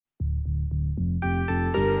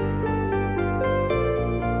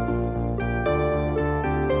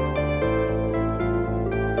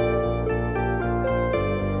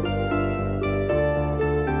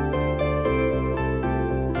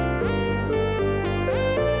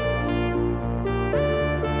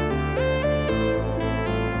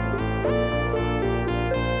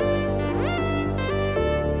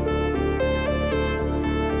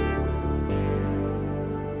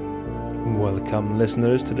Welcome,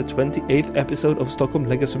 listeners, to the 28th episode of Stockholm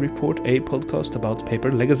Legacy Report, a podcast about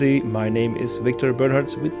paper legacy. My name is Victor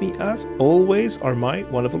Bernhards. With me, as always, are my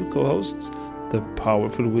wonderful co-hosts, the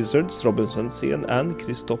powerful wizards Robin Svensson and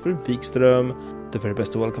Christopher Wikström. The very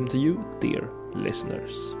best of welcome to you, dear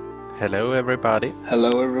listeners. Hello, everybody.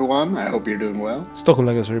 Hello, everyone. I hope you're doing well. Stockholm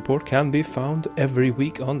Legacy Report can be found every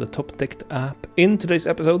week on the Top Decked app. In today's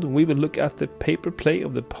episode, we will look at the paper play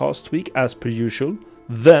of the past week as per usual.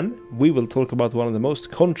 Then, we will talk about one of the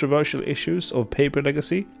most controversial issues of paper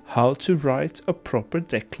legacy, how to write a proper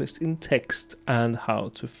decklist in text and how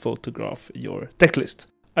to photograph your decklist.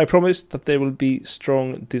 I promise that there will be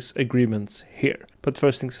strong disagreements here. But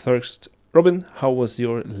first things first, Robin, how was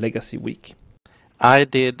your legacy week? I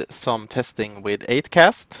did some testing with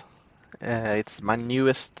 8cast. It's my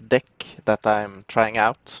newest deck that I'm trying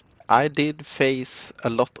out. I did face a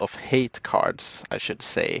lot of hate cards, I should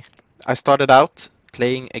say. I started out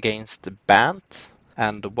playing against Bant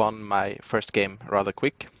and won my first game rather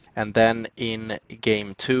quick. And then in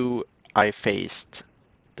game 2, I faced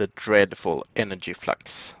the dreadful Energy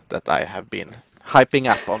Flux that I have been hyping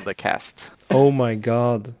up on the cast. Oh my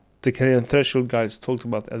god. The Canadian Threshold guys talked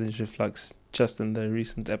about Energy Flux just in the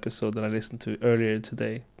recent episode that I listened to earlier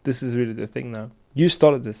today. This is really the thing now. You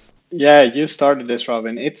started this. Yeah, you started this,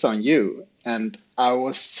 Robin. It's on you. And I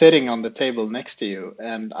was sitting on the table next to you,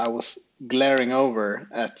 and I was glaring over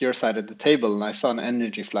at your side of the table, and I saw an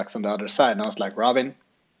Energy Flux on the other side, and I was like, Robin,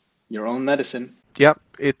 your own medicine. Yeah,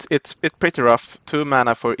 it's pretty rough. 2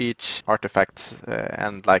 mana for each artifact,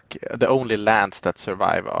 and like the only lands that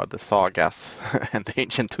survive are the sagas and the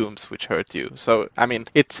ancient tombs, which hurt you. So I mean,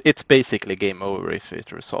 it's basically game over if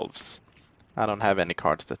it resolves. I don't have any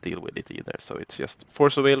cards that deal with it either, so it's just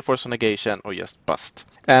Force of Will, Force of Negation, or just bust.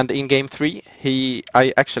 And in game 3,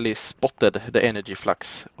 I actually spotted the Energy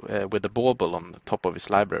Flux with the bauble on the top of his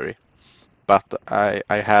library. But I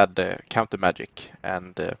had counter magic,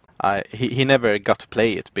 and he never got to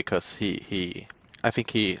play it because I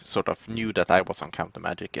think he sort of knew that I was on counter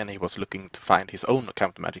magic, and he was looking to find his own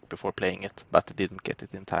counter magic before playing it, but didn't get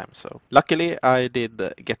it in time. So luckily I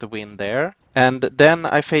did get a win there. And then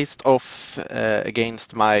I faced off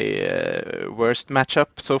against my worst matchup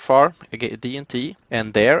so far, D&T,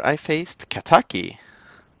 and there I faced Kataki.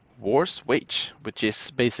 War's Wage, which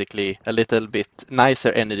is basically a little bit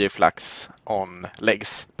nicer Energy Flux on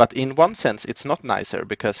legs. But in one sense, it's not nicer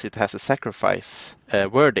because it has a sacrifice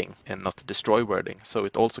wording and not a destroy wording. So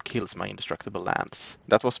it also kills my indestructible lands.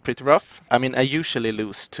 That was pretty rough. I mean, I usually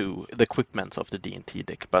lose to the equipment of the D&T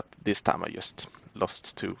deck, but this time I just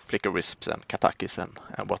lost to Flicker Wisps and Katakis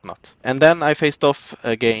and whatnot. And then I faced off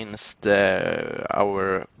against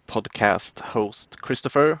our podcast host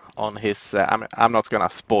Christopher on his. I'm not gonna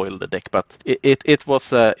spoil the deck, but it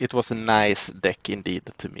was a nice deck indeed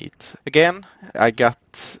to meet. Again, I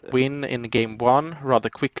got win in game 1 rather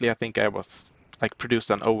quickly. I think I was produced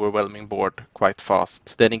an overwhelming board quite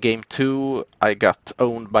fast. Then in game 2, I got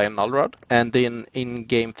owned by a Nullrod, and then in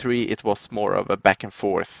game 3 it was more of a back and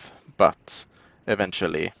forth, but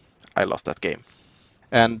eventually I lost that game.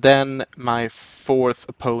 And then my fourth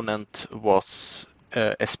opponent was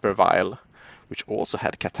Espervile, which also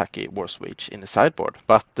had Kataki War's Wage in the sideboard.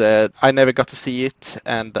 But I never got to see it,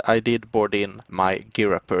 and I did board in my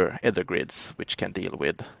Girapur Ethergrids, which can deal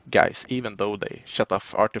with guys. Even though they shut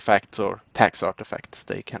off artifacts or tax artifacts,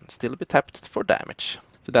 they can still be tapped for damage.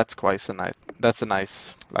 So that's a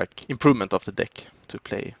nice improvement of the deck to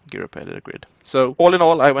play Girapur Ethergrid. So all in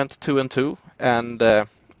all, I went 2-2, and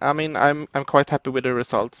I mean, I'm quite happy with the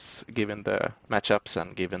results given the matchups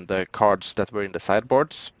and given the cards that were in the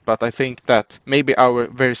sideboards. But I think that maybe our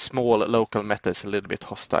very small local meta is a little bit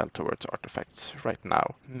hostile towards artifacts right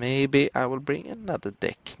now. Maybe I will bring another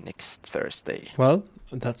deck next Thursday. Well,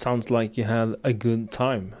 that sounds like you had a good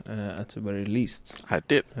time at the very least. I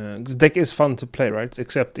did. The deck is fun to play, right?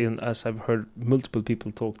 Except as I've heard multiple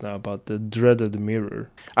people talk now about the dreaded mirror.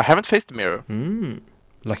 I haven't faced the mirror.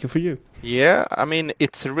 Lucky for you. Yeah, I mean,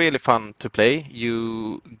 it's really fun to play.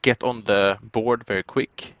 You get on the board very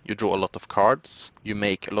quick. You draw a lot of cards. You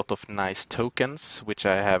make a lot of nice tokens, which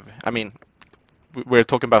I have. I mean, we're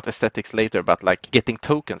talking about aesthetics later, but getting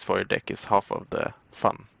tokens for your deck is half of the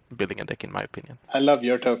fun building a deck, in my opinion. I love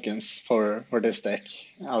your tokens for this deck.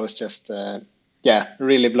 I was just,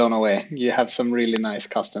 really blown away. You have some really nice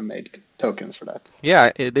custom-made tokens for that.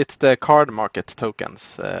 Yeah, it's the card market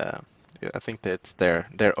tokens. I think that's their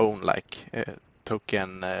own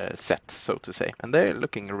token set, so to say, and they're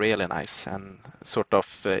looking really nice. And sort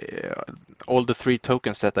of all the 3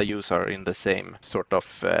 tokens that I use are in the same sort of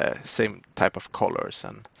same type of colors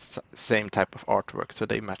and same type of artwork, so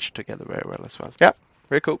they match together very well as well. Yeah,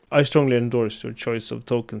 very cool. I strongly endorse your choice of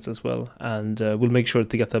tokens as well, and we'll make sure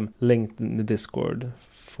to get them linked in the Discord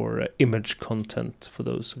for image content for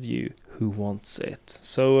those of you who wants it.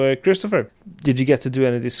 So, Christopher, did you get to do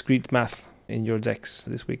any discrete math in your decks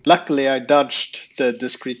this week? Luckily, I dodged the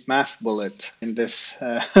discrete math bullet in this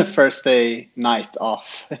first day night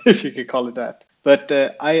off, if you could call it that. But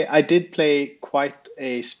I did play quite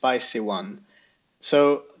a spicy one.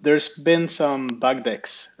 So there's been some bug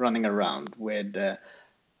decks running around with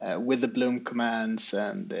the bloom commands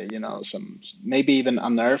and some maybe even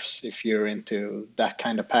unnerfs if you're into that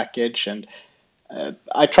kind of package. And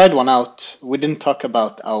I tried one out. We didn't talk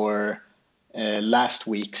about our last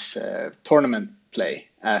week's tournament play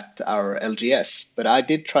at our LGS, but I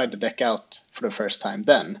did try the deck out for the first time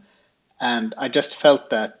then, and I just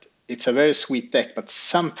felt that it's a very sweet deck, but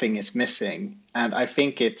something is missing, and I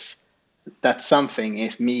think that something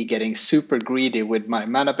is me getting super greedy with my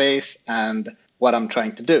mana base and what I'm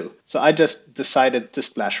trying to do. So I just decided to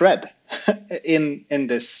splash red in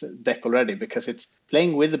this deck already, because it's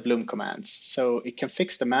playing with the bloom commands, so it can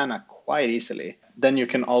fix the mana quite easily. Then you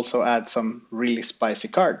can also add some really spicy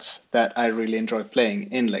cards that I really enjoy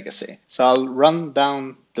playing in Legacy. So I'll run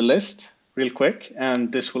down the list real quick,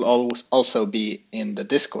 and this will also be in the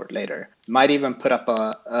Discord later. Might even put up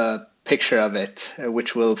a picture of it,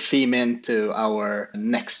 which will theme into our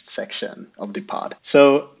next section of the pod.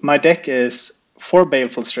 So my deck is 4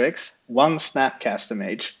 Baleful Strix, 1 Snapcaster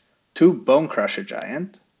Mage, 2 Bonecrusher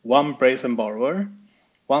Giant, 1 Brazen Borrower,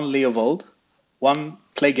 1 Leovold, 1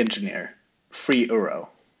 Plague Engineer, 3 Uro.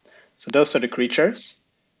 So those are the creatures.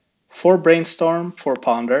 4 Brainstorm, 4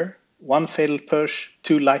 Ponder, 1 Fatal Push,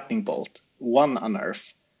 2 Lightning Bolt, 1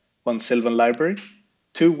 Unearth, 1 Sylvan Library,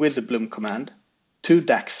 2 Witherbloom Command, 2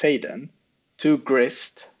 Dak Faden, 2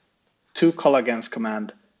 Grist, 2 Cologan's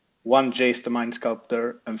Command, 1 Jace the Mind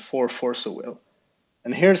Sculptor, and 4 Force of Will.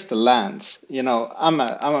 And here's the lands. I'm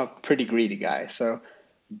a pretty greedy guy, so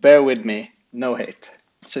bear with me, no hate.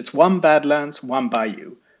 So it's 1 Badlands, 1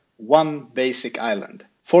 Bayou, 1 Basic Island,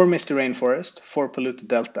 4 Misty Rainforest, 4 Polluted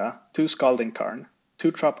Delta, 2 Scalding Tarn,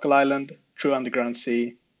 2 Tropical Island, True Underground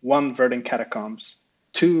Sea, 1 Verdant Catacombs,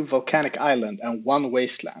 2 Volcanic Island, and 1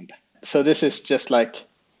 Wasteland. So this is just like,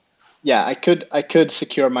 yeah, I could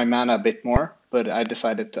secure my mana a bit more, but I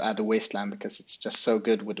decided to add a Wasteland because it's just so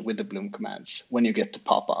good with the bloom commands when you get to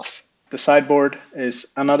pop off. The sideboard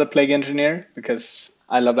is another Plague Engineer because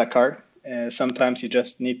I love that card. Sometimes you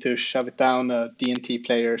just need to shove it down a D&T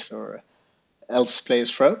player's or Elves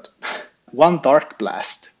player's throat. 1 Dark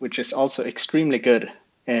Blast, which is also extremely good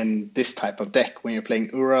in this type of deck when you're playing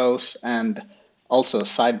Uros, and also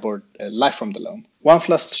sideboard Life from the Loam. 1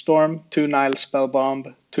 Flusterstorm, 2 Nile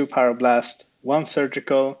Spellbomb, 2 Pyroblast, 1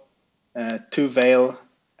 Surgical, 2 Veil,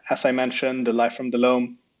 as I mentioned, the Life from the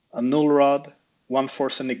Loam, a Null Rod, 1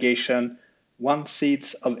 Force of Negation, 1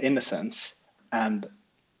 Seeds of Innocence, and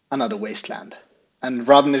another Wasteland. And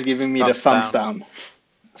Robin is giving me the thumbs down.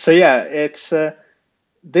 So yeah, it's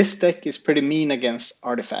this deck is pretty mean against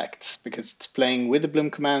artifacts because it's playing with the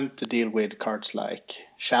Bloom command to deal with cards like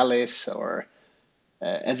Chalice or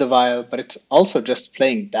Ethervile, but it's also just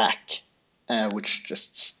playing Dak, which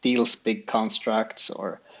just steals big constructs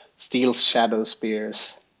or steals Shadow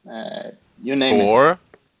Spears, you name it.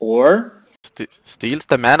 Or steals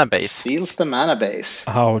the mana base. Steals the mana base.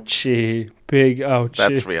 Ouchie. Big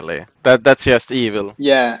ouchie. That's just evil.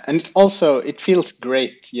 Yeah, and also it feels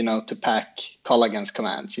great, to pack Cologan's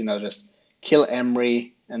commands, just kill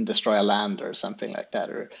Emry and destroy a land or something like that,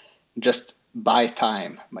 or just buy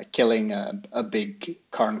time by killing a big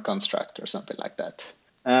Karn construct or something like that.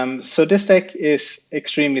 So this deck is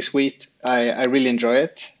extremely sweet. I really enjoy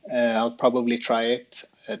it. I'll probably try it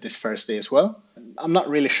this first day as well. I'm not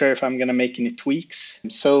really sure if I'm going to make any tweaks.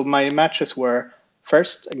 So my matches were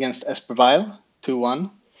first against Espervile,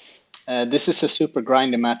 2-1. This is a super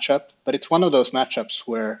grindy matchup, but it's one of those matchups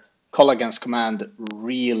where Cologan's command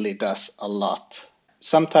really does a lot.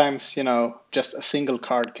 Sometimes, just a single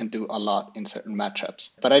card can do a lot in certain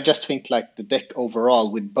matchups. But I just think like the deck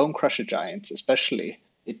overall with Bonecrusher Giants especially,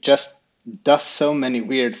 it just does so many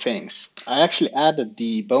weird things. I actually added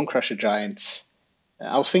the Bonecrusher Giants.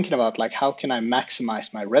 I was thinking about like how can I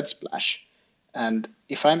maximize my red splash? And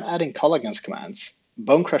if I'm adding Cologan's commands,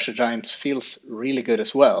 Bonecrusher Giants feels really good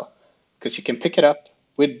as well, because you can pick it up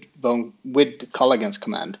with Cologan's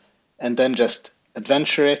command and then just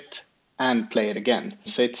adventure it and play it again.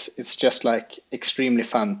 So it's just like extremely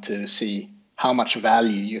fun to see how much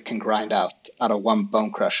value you can grind out of one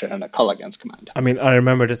Bonecrusher and a Cologan's command. I mean, I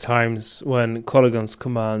remember the times when Cologan's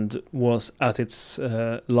command was at its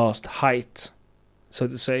last height, so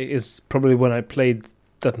to say. Is probably when I played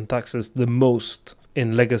Death and Taxes the most,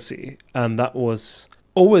 in Legacy, and that was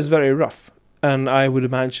always very rough. And I would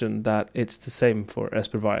imagine that it's the same for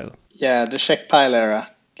Esper Vial. Yeah, the Czech Pile era,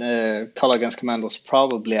 Call Against Command was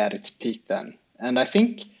probably at its peak then. And I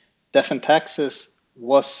think Death and Taxes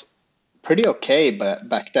was pretty okay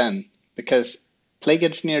back then, because Plague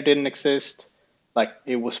Engineer didn't exist. Like,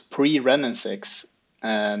 it was pre-Ren and 6,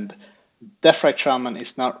 and Deathrite Shaman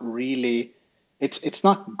is not really... It's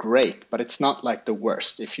not great, but it's not like the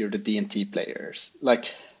worst if you're the D&T players.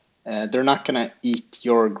 Like, they're not going to eat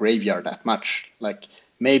your graveyard that much. Like,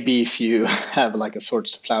 maybe if you have like a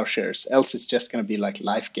Swords to Plowshares, else it's just going to be like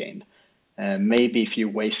life gain. Maybe if you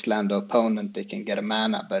wasteland the opponent, they can get a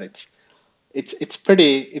mana, but it's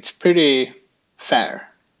pretty fair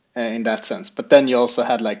in that sense. But then you also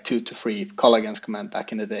had like 2 to 3 Call Against Command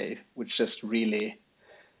back in the day, which just really,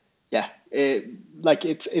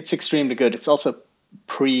 it's extremely good. It's also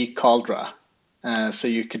pre-Caldra, so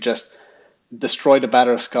you could just destroy the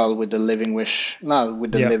Battle Skull with the Living Wish,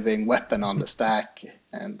 Living Weapon on the stack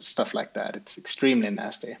and stuff like that. It's extremely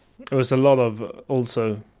nasty. There was a lot of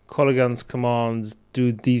also Call Against Command,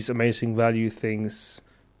 do these amazing value things.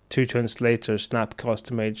 2 turns later, snap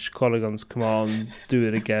Cast Mage, Call Against Command, do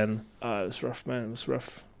it again. It was rough, man. It was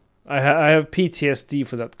rough. I have PTSD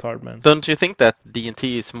for that card, man. Don't you think that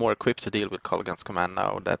D&T is more equipped to deal with Call Against Command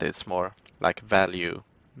now? That it's more like value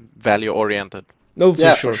oriented. No,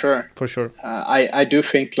 for sure. I do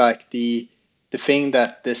think like the thing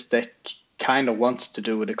that this deck kind of wants to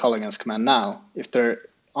do with the Call Against Command now, if they're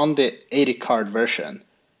on the 80 card version,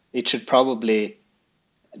 it should probably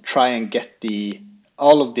try and get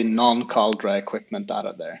all of the non-Caldra equipment out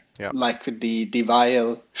of there. Yeah. Like with the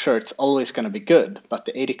Vial, sure, it's always going to be good, but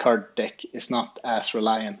the 80 card deck is not as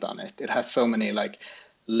reliant on it. It has so many like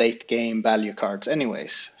late game value cards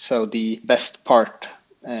anyways. So the best part,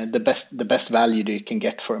 the best value that you can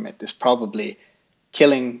get from it is probably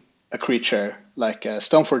killing a creature like a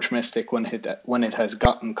Stoneforge Mystic when it has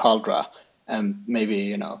gotten Caldra, and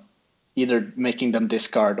maybe, either making them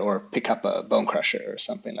discard or pick up a Bone Crusher or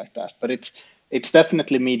something like that. But it's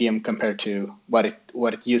definitely medium compared to what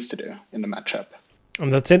it used to do in the matchup.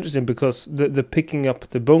 And that's interesting because the picking up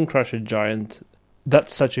the Bone Crusher Giant,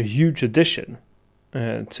 that's such a huge addition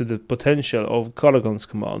to the potential of Call Against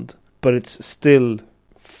Command, but it's still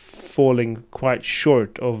falling quite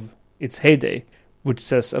short of its heyday, which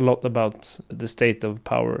says a lot about the state of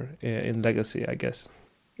power in Legacy, I guess.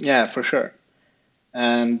 Yeah, for sure.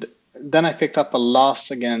 And then I picked up a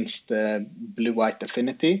loss against Blue-White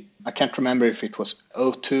Affinity. I can't remember if it was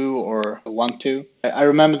 0-2 or 1-2. I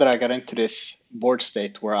remember that I got into this board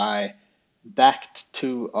state where I backed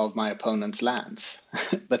 2 of my opponent's lands.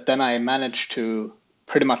 But then I managed to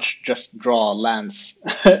pretty much just draw lands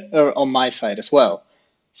on my side as well.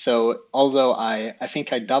 So although I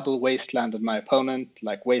think I double wastelanded my opponent,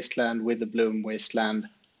 like Wasteland, Witherbloom, Wasteland,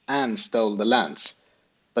 and stole the lands,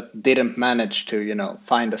 but didn't manage to,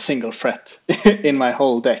 find a single threat in my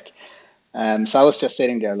whole deck. So I was just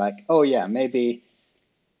sitting there like, oh yeah, maybe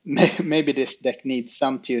this deck needs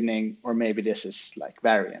some tuning, or maybe this is like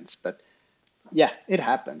variance. But yeah, it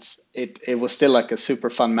happens. It was still like a super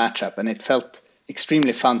fun matchup, and it felt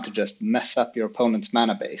extremely fun to just mess up your opponent's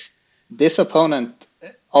mana base. This opponent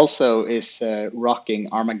also is rocking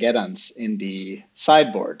Armageddons in the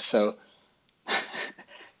sideboard, so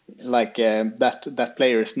like that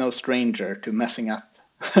player is no stranger to messing up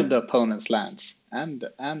the opponent's lands and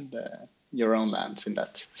your own lands in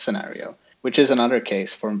that scenario, which is another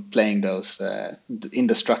case for playing those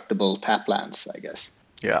indestructible tap lands, I guess.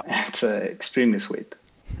 Yeah, it's extremely sweet.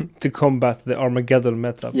 To combat the Armageddon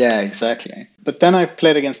meta. Yeah, exactly. But then I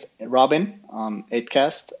played against Robin on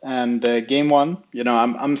 8cast, and game 1,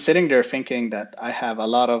 I'm sitting there thinking that I have a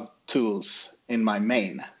lot of tools in my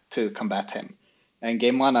main to combat him. And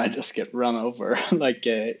game 1, I just get run over. Like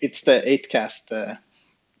it's the 8cast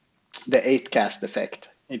effect.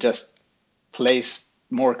 It just plays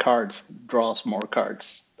more cards, draws more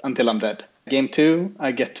cards until I'm dead. Game 2,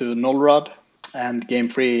 I get to Null Rod, and game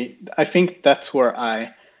 3, I think that's where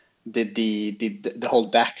I did the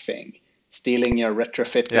whole DAC thing, stealing your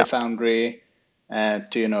Retrofit your Foundry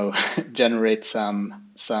to generate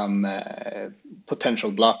some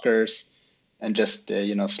potential blockers, and just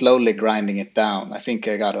slowly grinding it down. I think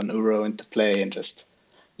I got an Uro into play, and just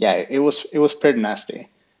it was pretty nasty.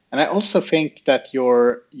 And I also think that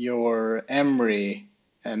your Emery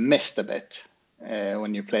missed a bit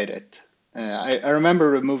when you played it. I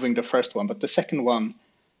remember removing the first one, but the second one,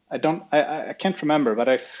 I can't remember, but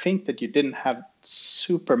I think that you didn't have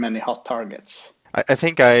super many hot targets. I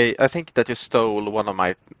think that you stole one of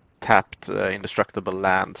my tapped indestructible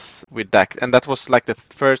lands with Dak, and that was like the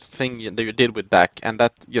first thing that you did with Dak, and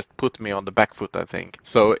that just put me on the back foot, I think.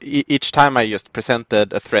 So each time I just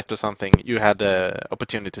presented a threat or something, you had the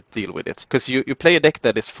opportunity to deal with it, because you play a deck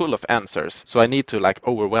that is full of answers. So I need to like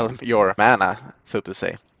overwhelm your mana, so to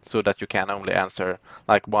say, so that you can only answer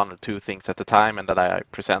like 1 or 2 things at a time, and that I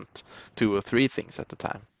present 2 or 3 things at a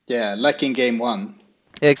time. Yeah, like in game 1.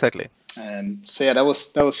 Yeah, exactly. So yeah, that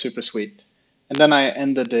was super sweet. And then I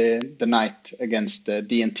ended the night against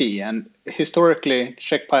D&T. And historically,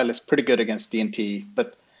 Czechpile is pretty good against D&T,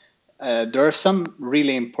 but there are some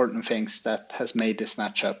really important things that has made this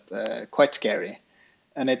matchup quite scary.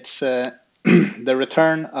 And it's the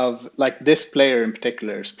return of, like, this player in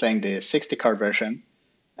particular is playing the 60-card version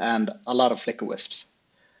and a lot of Flicker Wisps.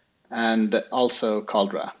 And also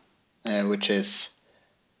Kaldra, which is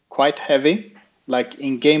quite heavy. Like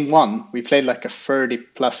in game 1, we played like a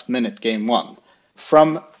 30+ minute game 1.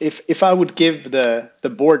 From if I would give the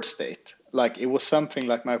board state, like it was something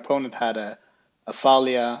like my opponent had a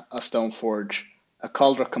Thalia, a Stoneforge, a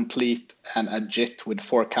Kaldra Complete, and a Jit with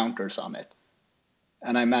 4 counters on it,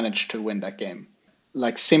 and I managed to win that game,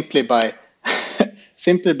 like simply by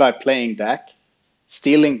playing Dak,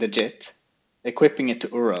 stealing the Jit, equipping it to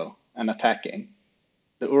Uro, and attacking.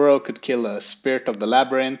 The Uro could kill a Spirit of the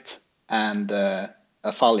Labyrinth and a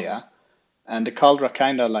Thalia, and the Kaldra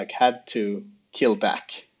kind of like had to kill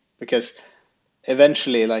Dak, because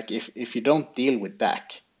eventually, like if you don't deal with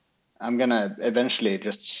Dak, I'm gonna eventually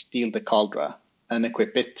just steal the Kaldra and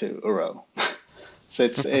equip it to Uro. So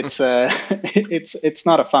it's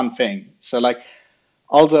not a fun thing. So like,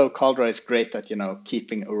 although Kaldra is great at,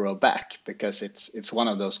 keeping Uro back, because it's one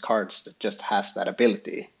of those cards that just has that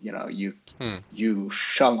ability. You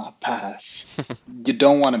shall not pass. You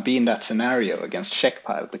don't want to be in that scenario against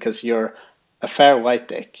Czechpile, because you're a fair white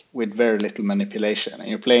deck with very little manipulation, and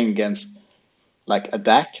you're playing against like a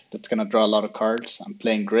Dak that's going to draw a lot of cards. I'm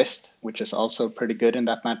playing Grist, which is also pretty good in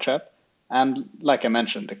that matchup. And like I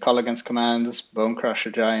mentioned, the Kolaghan's Commands,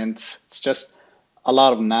 Bonecrusher Giants, it's just a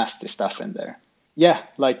lot of nasty stuff in there. Yeah,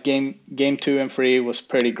 like game 2 and 3 was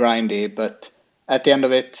pretty grindy, but at the end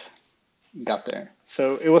of it, got there.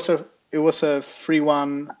 So it was a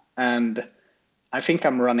 3-1, and I think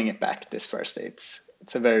I'm running it back this Thursday. It's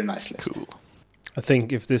a very nice list. Cool. I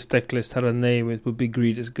think if this deck list had a name, it would be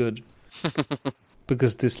Greed is Good.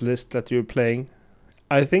 Because this list that you're playing,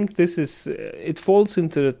 I think it falls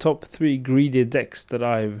into the top 3 greedy decks that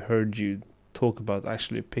I've heard you talk about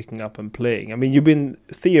actually picking up and playing. I mean, you've been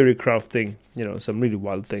theory crafting, some really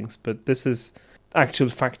wild things, but this is actual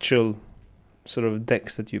factual sort of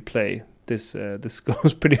decks that you play. This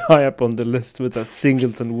goes pretty high up on the list with that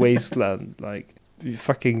Singleton Wasteland. Like, you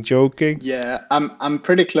fucking joking? Yeah, I'm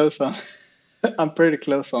pretty close on I'm pretty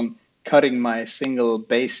close on cutting my single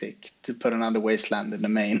basic to put another Wasteland in the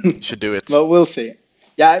main. You should do it. Well, we'll see.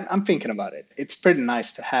 Yeah, I'm thinking about it. It's pretty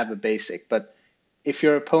nice to have a basic, but if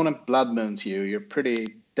your opponent Blood Moons you're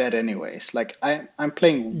pretty dead anyways. Like, I'm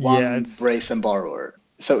playing one Brazen Borrower,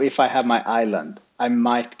 so if I have my island, I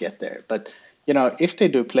might get there. But, if they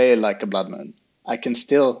do play like a Blood Moon, I can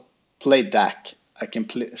still play Dak. I can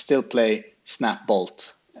still play Snap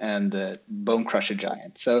Bolt and Bonecrusher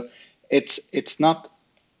Giant. So it's not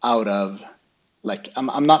out of, like,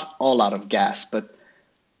 I'm not all out of gas, but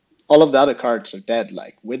all of the other cards are dead,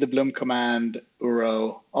 like Witherbloom Command,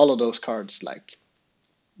 Uro, all of those cards, like,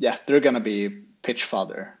 yeah, they're going to be pitch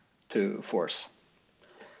fodder to Force.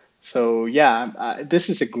 So, yeah, this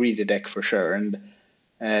is a greedy deck for sure. And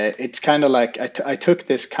it's kind of like I took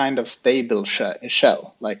this kind of stable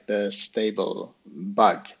shell, like the stable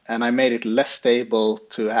bug, and I made it less stable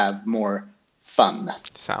to have more fun.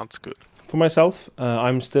 Sounds good. For myself,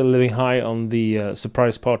 I'm still living high on the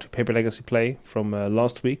Surprise Party Paper Legacy play from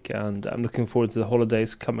last week, and I'm looking forward to the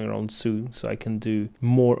holidays coming around soon, so I can do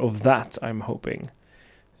more of that, I'm hoping.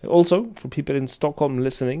 Also, for people in Stockholm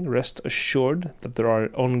listening, rest assured that there are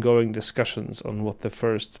ongoing discussions on what the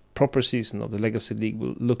first proper season of the Legacy League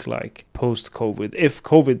will look like post-COVID, if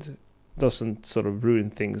COVID doesn't sort of ruin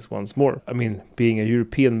things once more. I mean, being a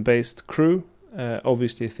European-based crew,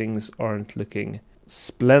 obviously things aren't looking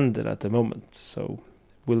splendid at the moment, so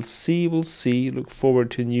we'll see. Look forward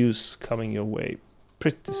to news coming your way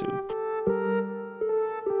pretty soon.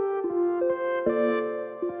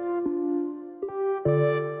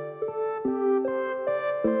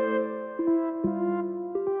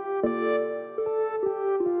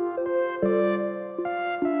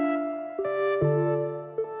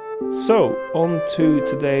 So, on to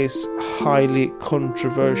today's highly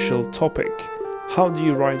controversial topic. How do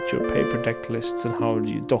you write your paper deck lists, and how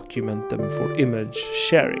do you document them for image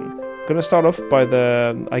sharing? Gonna start off by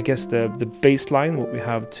the baseline, what we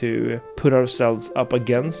have to put ourselves up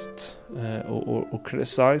against or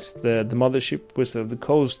criticize, the Mothership Wizard of the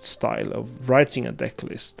Coast style of writing a deck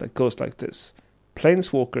list that goes like this.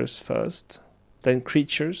 Planeswalkers first, then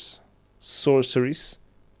creatures, sorceries,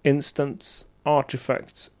 instants,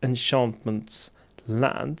 artifacts, enchantments,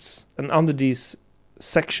 lands, and under these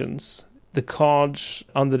sections, the cards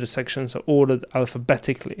under the sections are ordered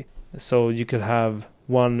alphabetically. So you could have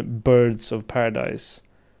 1 Birds of Paradise,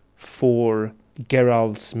 4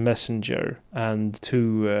 Geralt's Messenger, and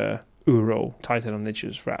 2 Uro, Titan of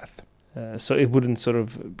Nature's Wrath. So it wouldn't sort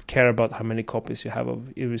of care about how many copies you have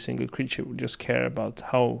of every single creature. It would just care about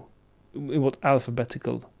what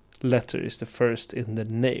alphabetical letter is the first in the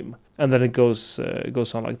name, and then it goes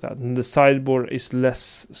on like that. And the sideboard is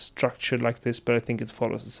less structured like this, but I think it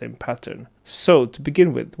follows the same pattern. So to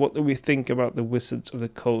begin with, what do we think about the Wizards of the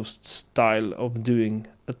Coast style of doing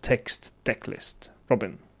a text deck list?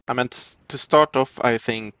 Robin? I mean, to start off, I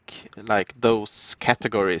think like those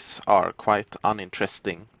categories are quite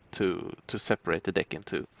uninteresting to separate the deck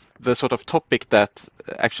into. The sort of topic that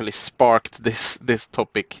actually sparked this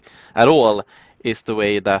topic at all is the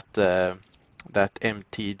way that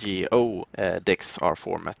MTGO decks are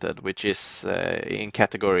formatted, which is in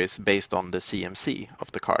categories based on the CMC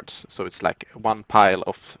of the cards. So it's like one pile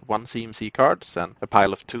of 1 CMC cards and a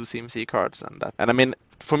pile of 2 CMC cards and that. And I mean,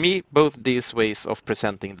 for me, both these ways of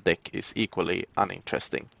presenting the deck is equally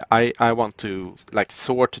uninteresting. I want to like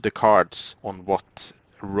sort the cards on what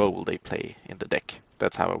role they play in the deck.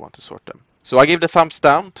 That's how I want to sort them. So I give the thumbs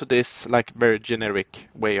down to this like very generic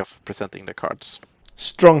way of presenting the cards.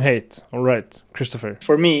 Strong hate. All right, Christopher.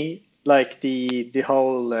 For me, like the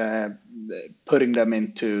whole putting them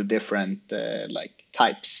into different like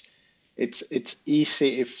types. It's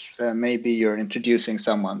easy if maybe you're introducing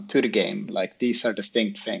someone to the game. Like these are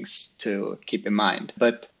distinct things to keep in mind.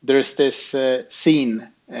 But there's this scene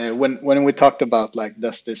when we talked about like,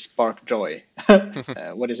 does this spark joy?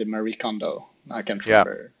 What is it, Marie Kondo? I can't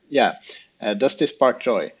remember. Yeah. Does this spark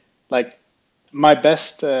joy? Like my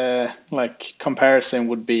best like comparison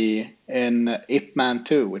would be in Ip Man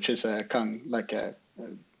 2, which is a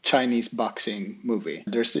Chinese boxing movie.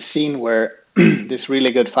 There's this scene where this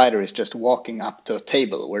really good fighter is just walking up to a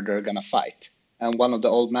table where they're gonna fight, and one of the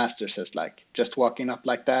old masters says like, just walking up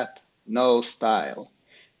like that, no style.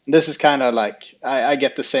 And this is kind of like I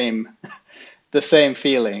get the same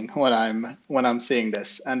feeling when I'm seeing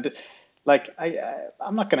this, and like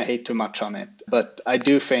I'm not gonna hate too much on it, but I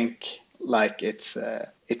do think like it's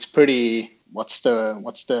pretty. What's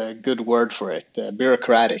the good word for it?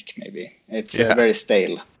 Bureaucratic, maybe. It's very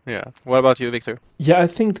stale. Yeah. What about you, Victor? Yeah, I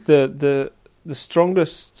think the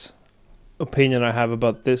strongest opinion I have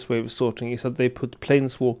about this way of sorting is that they put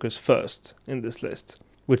Planeswalkers first in this list,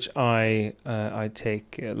 which I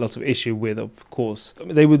take lots of issue with, of course. I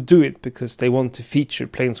mean, they would do it because they want to feature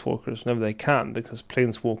Planeswalkers whenever they can, because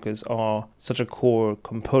Planeswalkers are such a core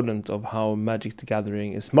component of how Magic the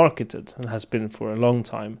Gathering is marketed and has been for a long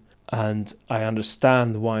time. And I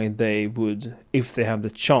understand why they would, if they have the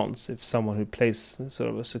chance, if someone who plays sort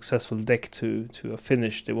of a successful deck to a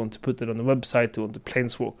finish, they want to put it on the website, they want the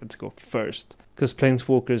Planeswalker to go first. Because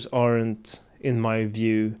Planeswalkers aren't, in my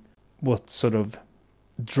view, what sort of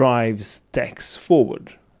drives decks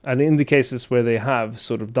forward. And in the cases where they have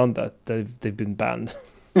sort of done that, they've been banned.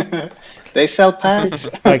 They sell packs.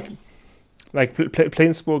 like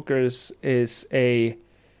Planeswalkers is a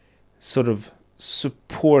sort of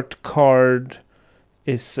support card,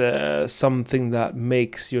 is something that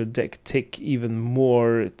makes your deck tick even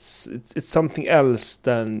more. It's something else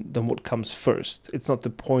than what comes first. It's not the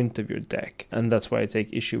point of your deck, and that's why I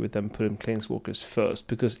take issue with them putting Planeswalkers first.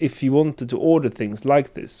 Because if you wanted to order things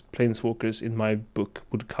like this, Planeswalkers in my book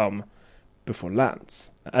would come before lands.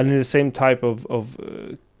 And in the same type of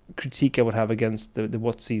critique I would have against the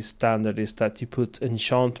WotC standard is that you put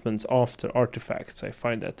enchantments after artifacts. I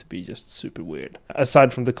find that to be just super weird,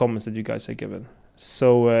 aside from the comments that you guys have given.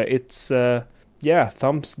 So it's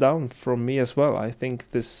thumbs down from me as well. I think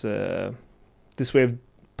this way of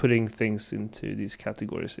putting things into these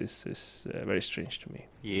categories is very strange to me.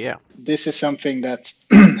 Yeah. This is something that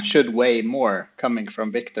should weigh more coming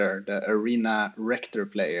from Victor, the Arena Rector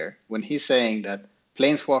player, when he's saying that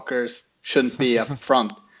Planeswalkers shouldn't be up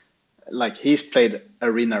front. Like he's played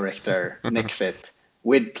Arena Rector, Nick Fit,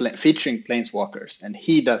 with featuring Planeswalkers, and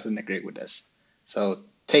he doesn't agree with this. So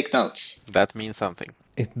take notes. That means something.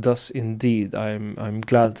 It does indeed. I'm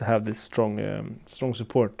glad to have this strong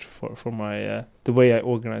support for my the way I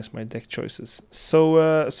organize my deck choices.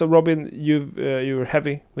 So Robin, you're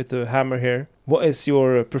heavy with the hammer here. What is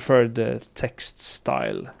your preferred text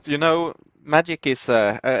style? You know, Magic is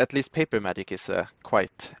at least paper Magic is a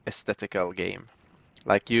quite aesthetical game.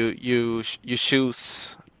 Like you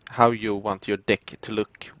choose how you want your deck to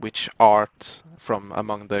look, which art from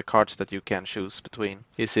among the cards that you can choose between.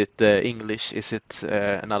 Is it English? Is it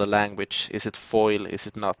another language? Is it foil? Is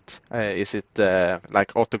it not? Is it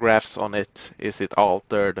like autographs on it? Is it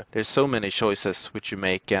altered? There's so many choices which you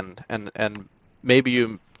make, and maybe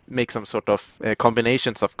you make some sort of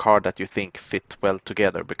combinations of card that you think fit well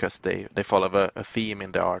together because they follow a theme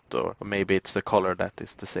in the art, or maybe it's the color that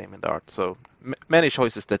is the same in the art. So many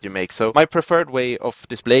choices that you make. So my preferred way of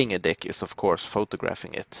displaying a deck is of course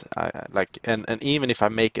photographing it. And even if I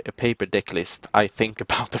make a paper deck list, I think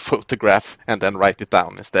about the photograph and then write it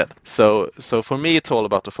down instead. So for me it's all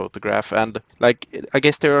about the photograph. And like I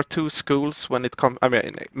guess there are two schools when it comes. I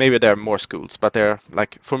mean, maybe there are more schools, but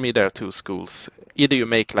for me there are two schools. Either you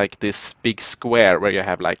make like this big square where you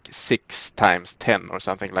have like 6 times 10 or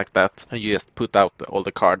something like that, and you just put out all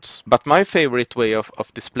the cards. But my favorite way of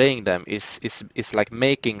displaying them is like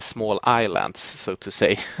making small islands, so to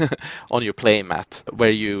say, on your playmat where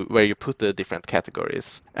you put the different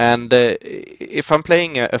categories. And if I'm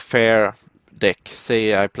playing a fair deck,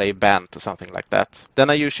 say I play Bant or something like that, then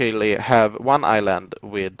I usually have one island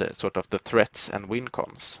with sort of the threats and win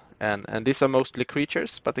cons. And these are mostly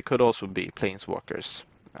creatures, but they could also be planeswalkers.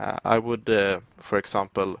 I would, for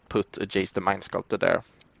example, put a Jace the Mind Sculptor there,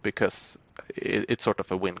 because it's sort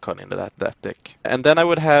of a win con in that deck. And then I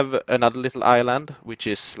would have another little island, which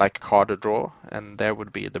is like card draw, and there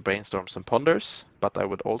would be the Brainstorms and Ponders, but I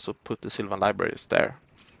would also put the Sylvan Libraries there.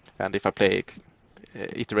 And if I play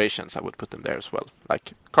iterations, I would put them there as well,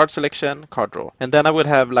 like card selection, card draw. And then I would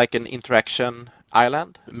have like an interaction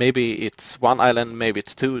island. Maybe it's one island, maybe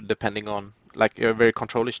it's two, depending on like a very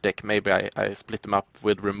controlish deck. Maybe I split them up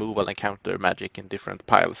with removal and counter magic in different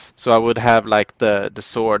piles. So I would have like the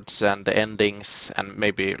swords and the endings, and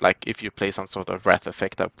maybe like if you play some sort of wrath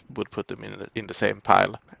effect, I would put them in the same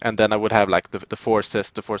pile. And then I would have like the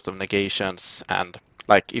forces, the force of negations, and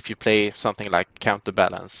like if you play something like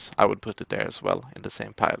Counterbalance, I would put it there as well in the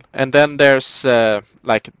same pile. And then there's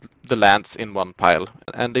like the lands in one pile.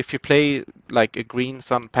 And if you play like a Green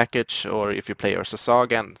Sun package, or if you play Urza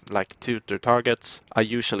Saga and like tutor targets, I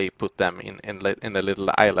usually put them in a little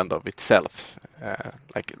island of itself,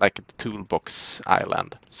 like a toolbox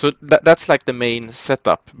island. So that's like the main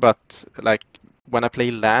setup. But like when I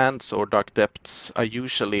play lands or Dark Depths, I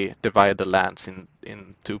usually divide the lands in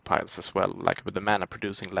two piles as well, like with the mana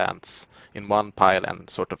producing lands in one pile and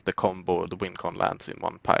sort of the combo, the win con lands in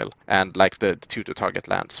one pile. And like the tutor target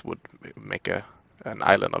lands would make an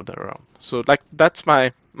island of their own. So like that's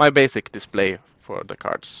my basic display for the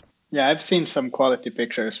cards. Yeah, I've seen some quality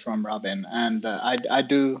pictures from Robin, and I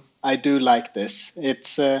do like this.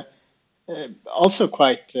 It's also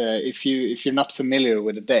quite if you're not familiar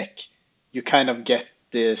with the deck, you kind of get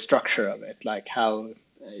the structure of it, like how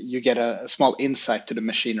you get a small insight to the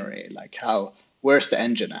machinery, like where's the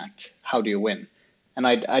engine at, how do you win, and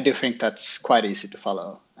I do think that's quite easy to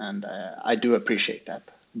follow, and I do appreciate that.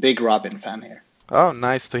 Big Robin fan here. Oh,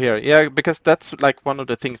 nice to hear. Yeah, because that's like one of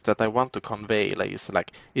the things that I want to convey.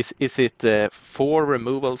 Like, is it 4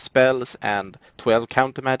 removal spells and 12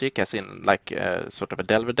 counter magic, as in like sort of a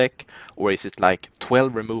Delver deck, or is it like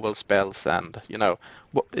 12 removal spells and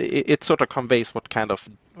it sort of conveys what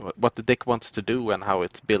the deck wants to do and how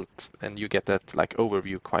it's built, and you get that like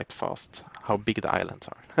overview quite fast, how big the islands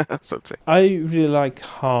are, so to say. I really like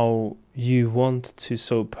how you want to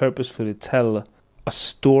so purposefully tell a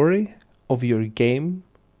story of your game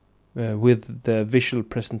with the visual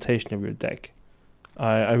presentation of your deck.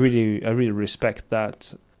 I really respect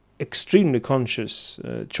that extremely conscious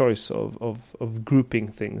choice of grouping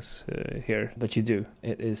things here that you do.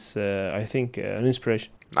 It is, I think, an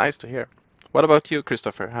inspiration. Nice to hear. What about you,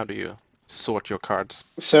 Christopher? How do you sort your cards?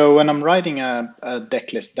 So when I'm writing a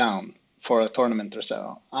deck list down for a tournament or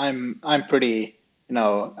so, I'm pretty.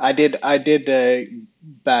 I did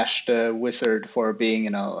bash the wizard for being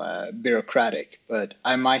bureaucratic, but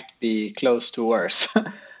I might be close to worse.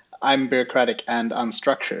 I'm bureaucratic and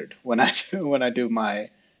unstructured when I do my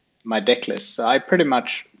deck list. So I pretty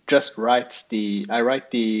much just write the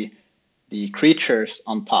creatures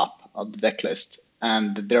on top of the deck list,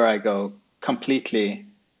 and there I go completely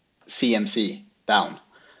CMC down.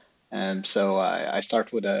 And so I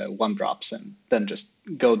start with 1-drops and then just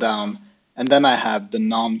go down. And then I have the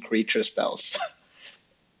non-creature spells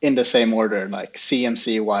in the same order, like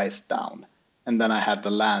CMC-wise down. And then I have the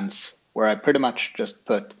lands, where I pretty much just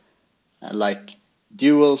put like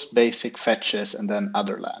duels, basic fetches, and then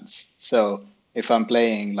other lands. So if I'm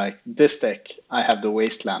playing like this deck, I have the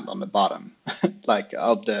Wasteland on the bottom, like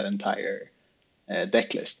of the entire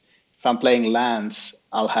deck list. If I'm playing lands,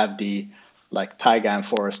 I'll have the like Taiga and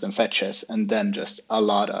Forest and Fetches, and then just a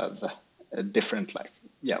lot of different like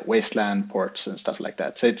Wasteland ports and stuff like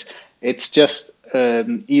that. So it's just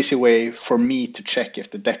an easy way for me to check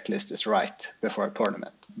if the deck list is right before a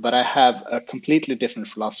tournament. But I have a completely different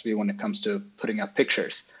philosophy when it comes to putting up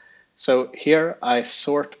pictures. So here I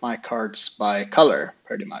sort my cards by color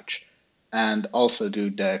pretty much, and also do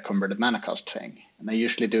the converted mana cost thing. And I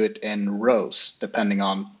usually do it in rows depending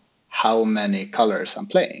on how many colors I'm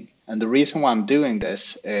playing. And the reason why I'm doing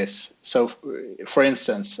this is, so for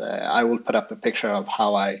instance, I will put up a picture of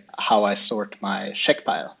how I sort my check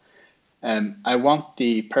pile. I want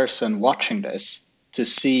the person watching this to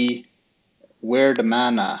see where the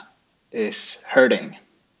mana is hurting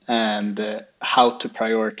and how to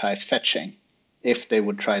prioritize fetching if they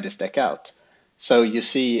would try this deck out. So you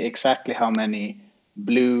see exactly how many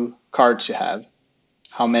blue cards you have,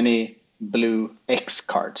 how many blue X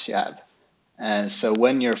cards you have. And so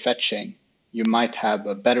when you're fetching, you might have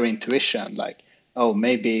a better intuition, like, oh,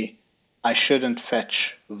 maybe I shouldn't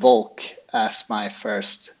fetch Volk as my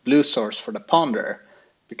first blue source for the Ponder,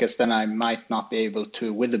 because then I might not be able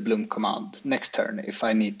to Witherbloom command next turn if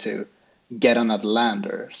I need to get another land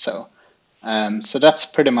or so. So that's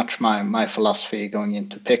pretty much my philosophy going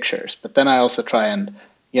into pictures. But then I also try and,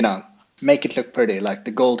 make it look pretty. Like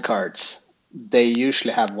the gold cards, they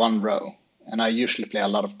usually have one row, and I usually play a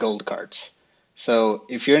lot of gold cards. So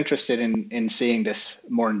if you're interested in seeing this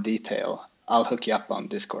more in detail, I'll hook you up on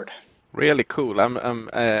Discord. Really cool.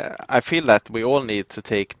 I feel that we all need to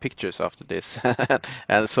take pictures after this,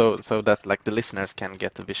 and so that like the listeners can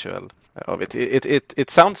get a visual of it. It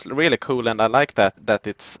sounds really cool, and I like that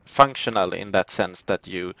it's functional in that sense that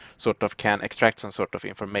you sort of can extract some sort of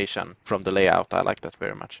information from the layout. I like that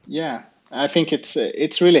very much. Yeah, I think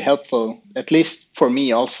it's really helpful, at least for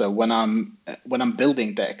me also when I'm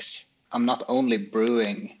building decks. I'm not only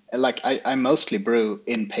brewing, like I mostly brew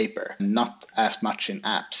in paper, not as much in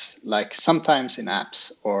apps, like sometimes in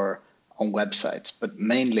apps or on websites, but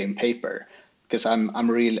mainly in paper, because I'm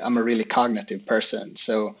a really cognitive person.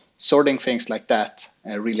 So sorting things like that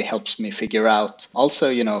really helps me figure out,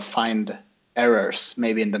 also, find errors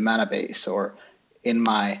maybe in the mana base or in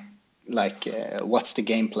my, like, what's the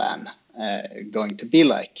game plan going to be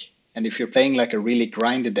like. And if you're playing like a really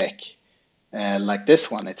grindy deck, like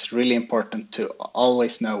this one, it's really important to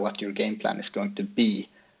always know what your game plan is going to be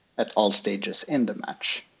at all stages in the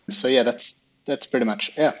match. So yeah, that's pretty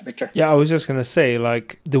much, Victor. Yeah, I was just going to say,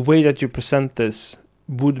 like, the way that you present this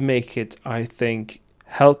would make it, I think,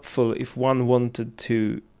 helpful if one wanted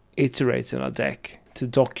to iterate in a deck, to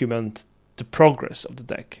document the progress of the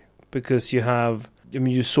deck. Because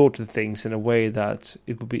you sorted things in a way that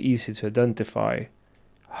it would be easy to identify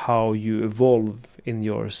how you evolve in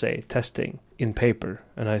your, say, testing in paper.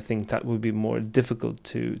 And I think that would be more difficult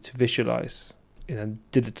to visualize in a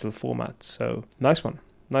digital format. So nice one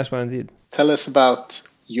indeed. Tell us about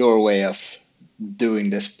your way of doing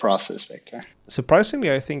this process, Victor.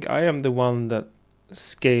 Surprisingly, I think I am the one that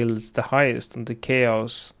scales the highest on the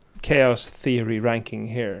chaos theory ranking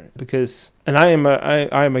here, because I am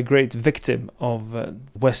a great victim of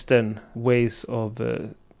Western ways of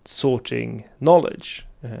sorting knowledge.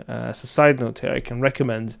 As a side note here, I can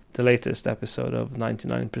recommend the latest episode of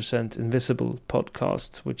 99% Invisible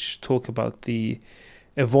podcast, which talk about the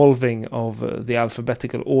evolving of the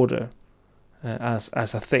alphabetical order as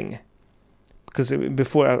a thing. Because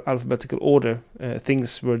before alphabetical order,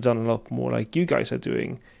 things were done a lot more like you guys are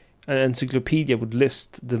doing. An encyclopedia would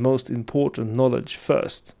list the most important knowledge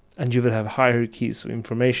first, and you would have hierarchies of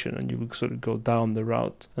information, and you would sort of go down the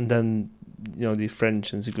route. And then, the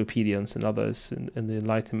French encyclopedians and others in the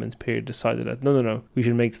Enlightenment period decided that no, we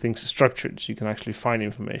should make things structured so you can actually find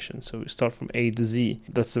information. So we start from A to Z.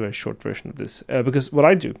 That's the very short version of this. Because what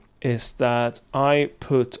I do is that I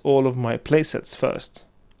put all of my playsets first.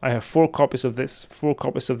 I have 4 copies of this, 4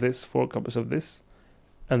 copies of this, 4 copies of this.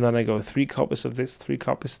 And then I go 3 copies of this, 3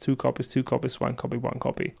 copies, 2 copies, 2 copies, 1 copy, 1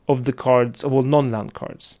 copy of the cards, of all non-land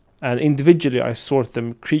cards. And individually I sort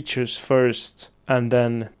them creatures first, and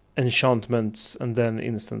then enchantments, and then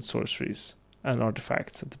instant sorceries and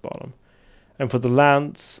artifacts at the bottom. And for the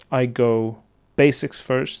lands, I go basics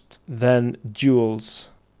first, then duels,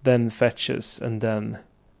 then fetches, and then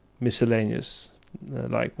miscellaneous,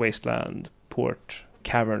 like Wasteland, Port,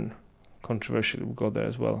 Cavern. Controversially, we'll go there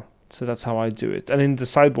as well. So that's how I do it. And in the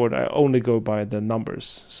sideboard, I only go by the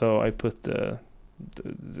numbers. So I put the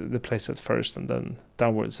playsets first and then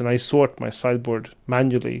downwards. And I sort my sideboard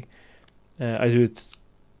manually. I do it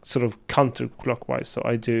sort of counterclockwise. So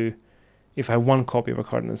I do, if I have one copy of a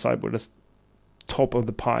card in the sideboard, that's top of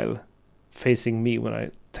the pile facing me when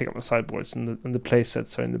I take up my sideboards, and the play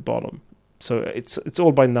sets are in the bottom. So it's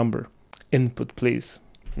all by number. Input, please.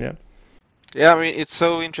 Yeah. Yeah, I mean, it's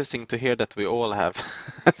so interesting to hear that we all have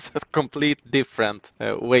complete different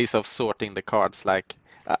ways of sorting the cards. Like,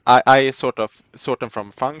 I sort of sort them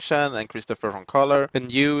from function and Christopher from color,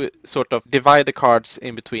 and you sort of divide the cards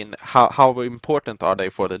in between how important are they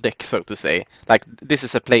for the deck, so to say. Like, this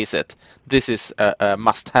is a playset, this is a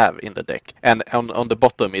must-have in the deck, and on the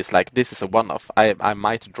bottom is like, this is a one-off, I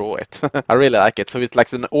might draw it. I really like it. So it's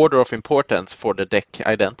like an order of importance for the deck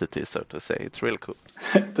identity, so to say. It's really cool.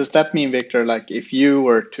 Does that mean, Victor, like if you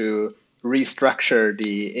were to restructure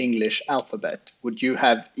the English alphabet, would you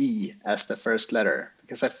have E as the first letter?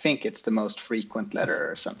 Because I think it's the most frequent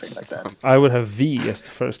letter or something like that. I would have V as the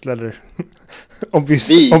first letter.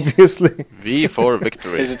 Obviously. V for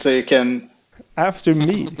victory. Is it so you can... After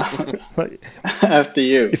me. After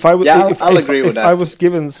you. If I would, I'll agree with that. If I was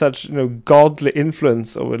given such godly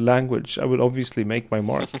influence over language, I would obviously make my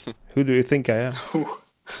mark. Who do you think I am?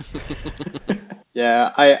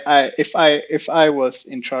 Yeah, if I was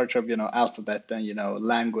in charge of alphabet and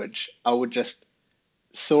language, I would just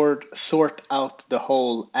sort out the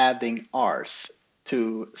whole adding R's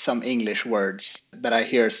to some English words that I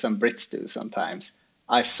hear some Brits do sometimes.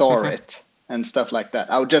 I saw it and stuff like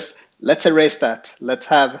that. I would just, let's erase that. Let's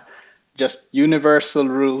have just universal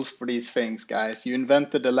rules for these things, guys. You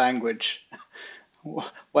invented the language.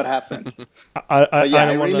 What happened? I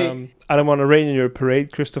don't want to rain in your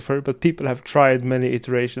parade, Christopher, but people have tried many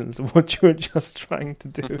iterations of what you're just trying to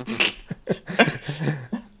do.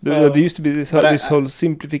 There used to be this whole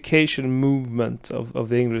simplification movement of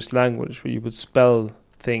the English language, where you would spell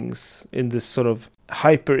things in this sort of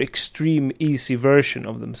hyper extreme easy version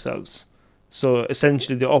of themselves. So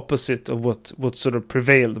essentially the opposite of what sort of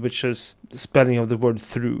prevailed, which is the spelling of the word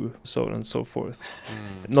through, so on and so forth.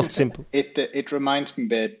 Not simple. It reminds me a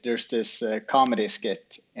bit. There's this comedy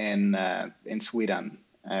skit in Sweden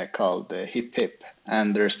called Hip Hip,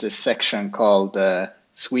 and there's this section called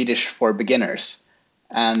Swedish for Beginners.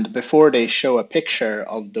 And before they show a picture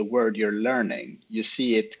of the word you're learning, you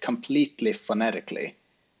see it completely phonetically,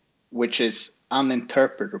 which is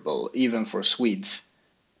uninterpretable even for Swedes.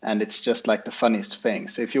 And it's just like the funniest thing.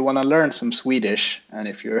 So if you want to learn some Swedish, and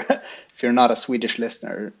if you're not a Swedish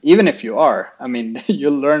listener, even if you are, I mean,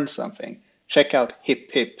 you'll learn something. Check out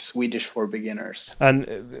Hip Hip, Swedish for Beginners.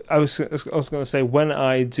 And I was going to say, when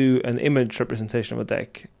I do an image representation of a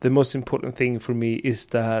deck, the most important thing for me is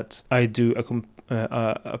that I do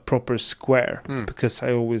a proper square, because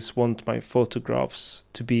I always want my photographs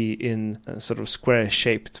to be in sort of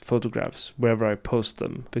square-shaped photographs wherever I post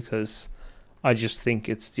them, because I just think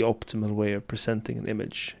it's the optimal way of presenting an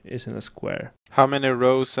image is in a square. How many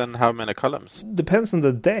rows and how many columns? Depends on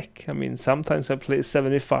the deck. I mean, sometimes I play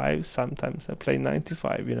 75, sometimes I play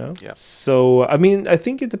 95, Yeah. So, I mean, I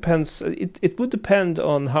think it depends. It would depend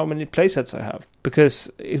on how many playsets I have,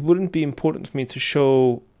 because it wouldn't be important for me to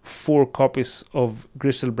show 4 copies of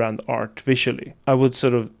Griselbrand art visually. I would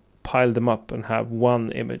sort of pile them up and have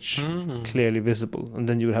one image clearly visible, and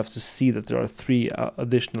then you would have to see that there are 3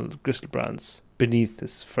 additional Griselbrands beneath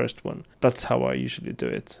this first one. That's how I usually do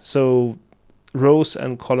it. So rows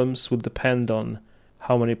and columns will depend on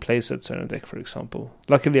how many playsets are in a deck, for example.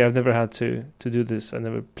 Luckily, I've never had to do this. I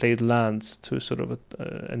never played lands to sort of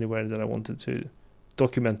anywhere that I wanted to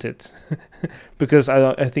document it, because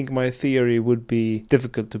I think my theory would be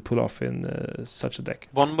difficult to pull off in such a deck.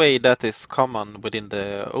 One way that is common within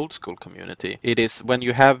the old school community, it is when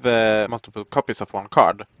you have multiple copies of one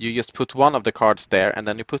card, you just put one of the cards there and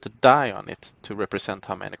then you put a die on it to represent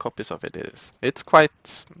how many copies of it is. It's quite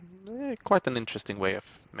an interesting way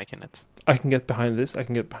of making it. I can get behind this.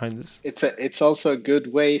 It's also a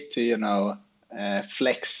good way to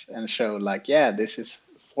flex and show like, yeah, this is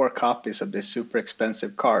 4 copies of this super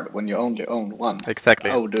expensive card when you only own 1.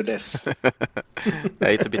 Exactly. Oh, do this.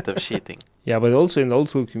 It's a bit of cheating. Yeah, but also in the old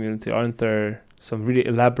school community, aren't there some really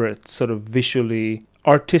elaborate sort of visually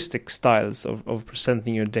artistic styles of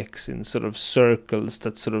presenting your decks in sort of circles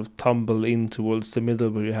that sort of tumble in towards the middle,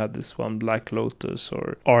 where you have this one Black Lotus,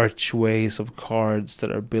 or archways of cards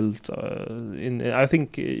that are built I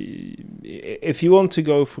think if you want to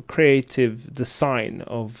go for creative design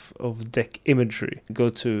of deck imagery, go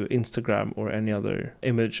to Instagram or any other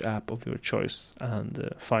image app of your choice and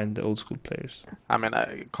find the old school players. I mean,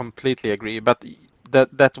 I completely agree, but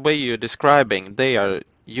that way you're describing, they are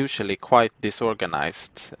usually quite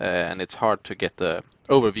disorganized, and it's hard to get the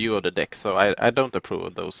overview of the deck. So I don't approve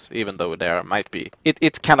of those, even though there might be.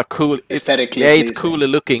 It's kind of cool. Aesthetically It's pleasing. cooler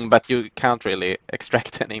looking, but you can't really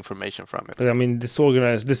extract any information from it. But I mean,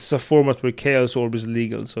 disorganized. This is a format where Chaos Orb is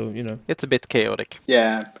legal, so you know. It's a bit chaotic.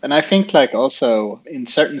 Yeah, and I think like also in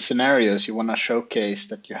certain scenarios you want to showcase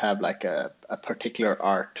that you have like a particular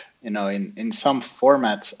art. You know, in some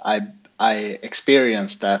formats I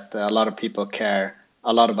experienced that a lot of people care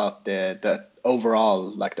a lot about the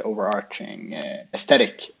overall, like the overarching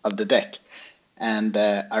aesthetic of the deck. And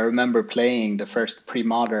I remember playing the first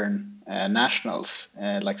pre-modern nationals,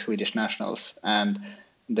 like Swedish nationals, and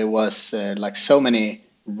there was like so many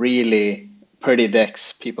really pretty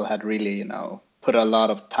decks. People had really, you know, put a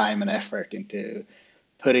lot of time and effort into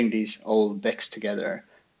putting these old decks together.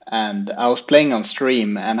 And I was playing on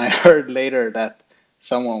stream, and I heard later that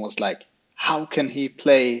someone was like, how can he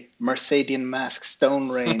play Mercadian Mask Stone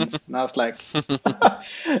Rains? And I was like,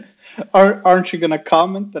 aren't you gonna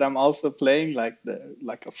comment that I'm also playing like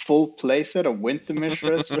a full playset of Winter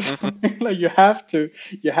Mishras or something? Like you have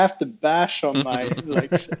to bash on my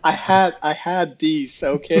like I had these,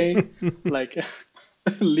 okay? Like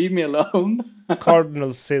leave me alone.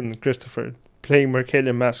 Cardinal sin, Christopher. Playing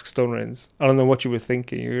Mercadian Mask Stone Rains. I don't know what you were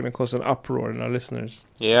thinking. You're going to cause an uproar in our listeners.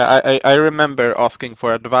 Yeah, I remember asking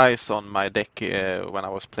for advice on my deck when I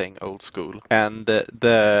was playing old school, and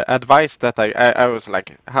the advice that I was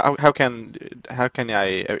like, how can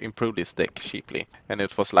I improve this deck cheaply? And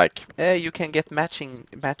it was like, you can get matching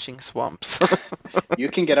swamps. You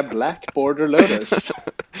can get a black border lotus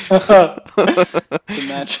to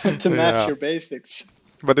match your basics.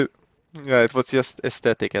 But it was just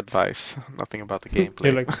aesthetic advice, nothing about the gameplay.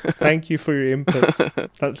 You're like, thank you for your input.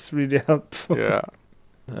 That's really helpful. Yeah.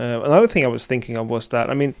 Another thing I was thinking of was that,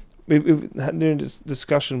 I mean, during this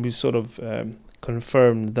discussion, we sort of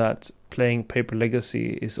confirmed that playing Paper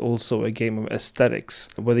Legacy is also a game of aesthetics,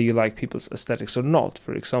 whether you like people's aesthetics or not.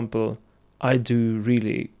 For example, I do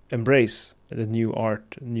really embrace the new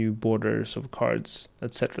art, new borders of cards,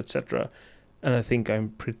 etc., etc. And I think I'm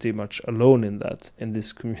pretty much alone in that, in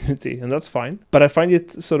this community, and that's fine. But I find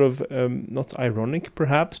it sort of, not ironic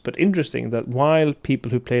perhaps, but interesting that while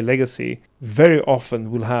people who play Legacy very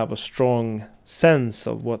often will have a strong sense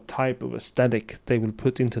of what type of aesthetic they will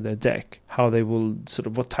put into their deck, how they will sort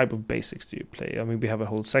of, what type of basics do you play? I mean, we have a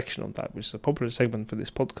whole section on that, which is a popular segment for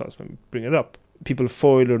this podcast when we bring it up. People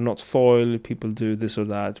foil or not foil, people do this or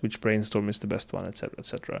that, which brainstorm is the best one, etc.,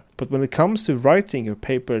 etc. But when it comes to writing your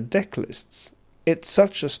paper deck lists, it's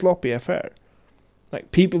such a sloppy affair.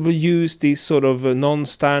 Like, people will use these sort of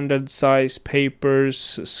non-standard size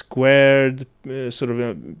papers, squared,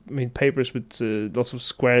 papers with lots of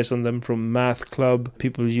squares on them from Math Club.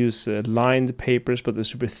 People use lined papers, but they're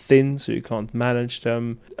super thin, so you can't manage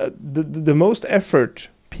them. The most effort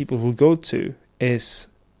people will go to is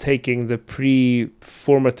taking the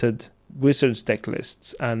pre-formatted Wizards deck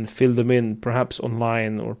lists and fill them in, perhaps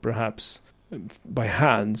online or perhaps by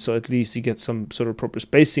hand, so at least you get some sort of proper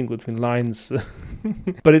spacing between lines.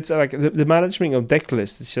 But it's like the management of deck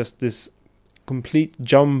lists is just this complete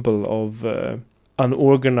jumble of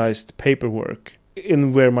unorganized paperwork,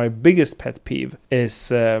 in where my biggest pet peeve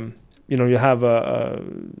is you have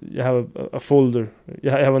a folder, you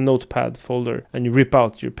have a notepad folder, and you rip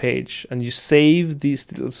out your page and you save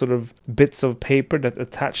these little sort of bits of paper that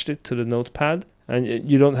attached it to the notepad. And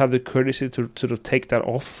you don't have the courtesy to sort of take that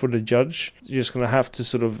off for the judge. You're just going to have to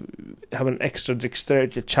sort of have an extra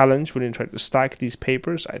dexterity challenge when you try to stack these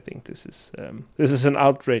papers. I think this is an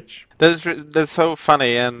outrage. That's so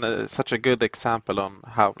funny, and such a good example on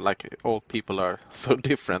how like all people are so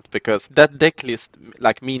different, because that deck list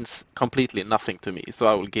like means completely nothing to me. So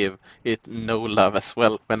I will give it no love as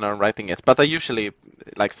well when I'm writing it. But I usually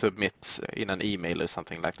like submit in an email or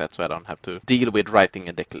something like that, so I don't have to deal with writing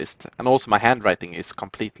a deck list. And also my handwriting is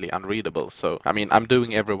completely unreadable. So I mean, I'm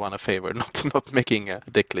doing everyone a favor not making a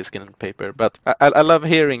deck list in paper. But I love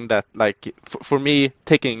hearing that. Like for me,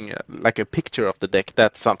 taking like a picture of the deck,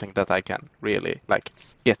 that's something that I can really like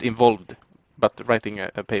get involved. But writing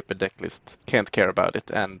a paper deck list, can't care about it.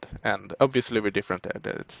 And obviously we're different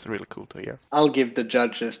there. It's really cool to hear. I'll give the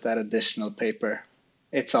judges that additional paper.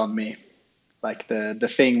 It's on me. Like the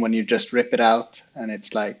thing when you just rip it out and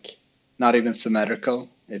it's like not even symmetrical.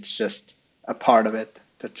 It's just a part of it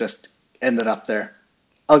that just ended up there.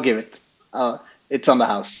 I'll give it. It's on the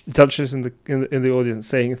house. Judges in the audience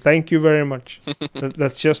saying, "Thank you very much.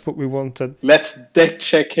 That's just what we wanted." Let's deck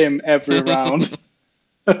check him every round.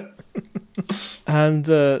 And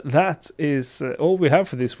that is all we have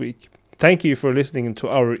for this week. Thank you for listening to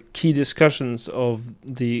our key discussions of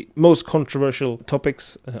the most controversial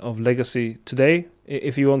topics of Legacy today.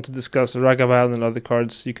 If you want to discuss Ragavan and other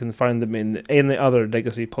cards, you can find them in any other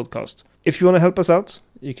Legacy podcast. If you want to help us out,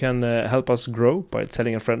 you can help us grow by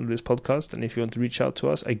telling a friend of this podcast. And if you want to reach out to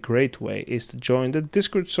us, a great way is to join the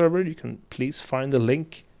Discord server. You can please find the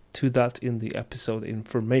link to that in the episode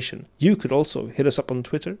information. You could also hit us up on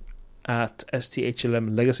Twitter at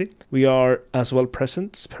STHLM Legacy. We are as well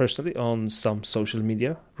present personally on some social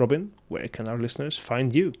media. Robin, where can our listeners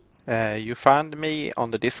find you? You find me on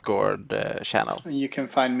the Discord channel. You can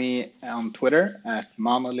find me on Twitter at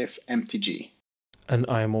MonolithMTG. And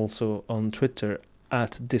I am also on Twitter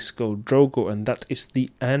at Disco Drogo, and that is the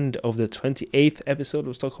end of the 28th episode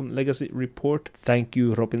of Stockholm Legacy Report. Thank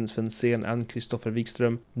you, Robin Svensson and Kristoffer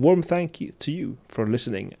Wikström. Warm thank you to you for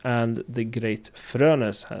listening, and the great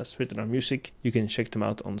Frönes has written our music. You can check them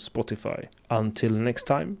out on Spotify. Until next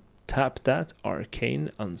time, tap that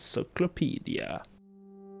arcane encyclopedia.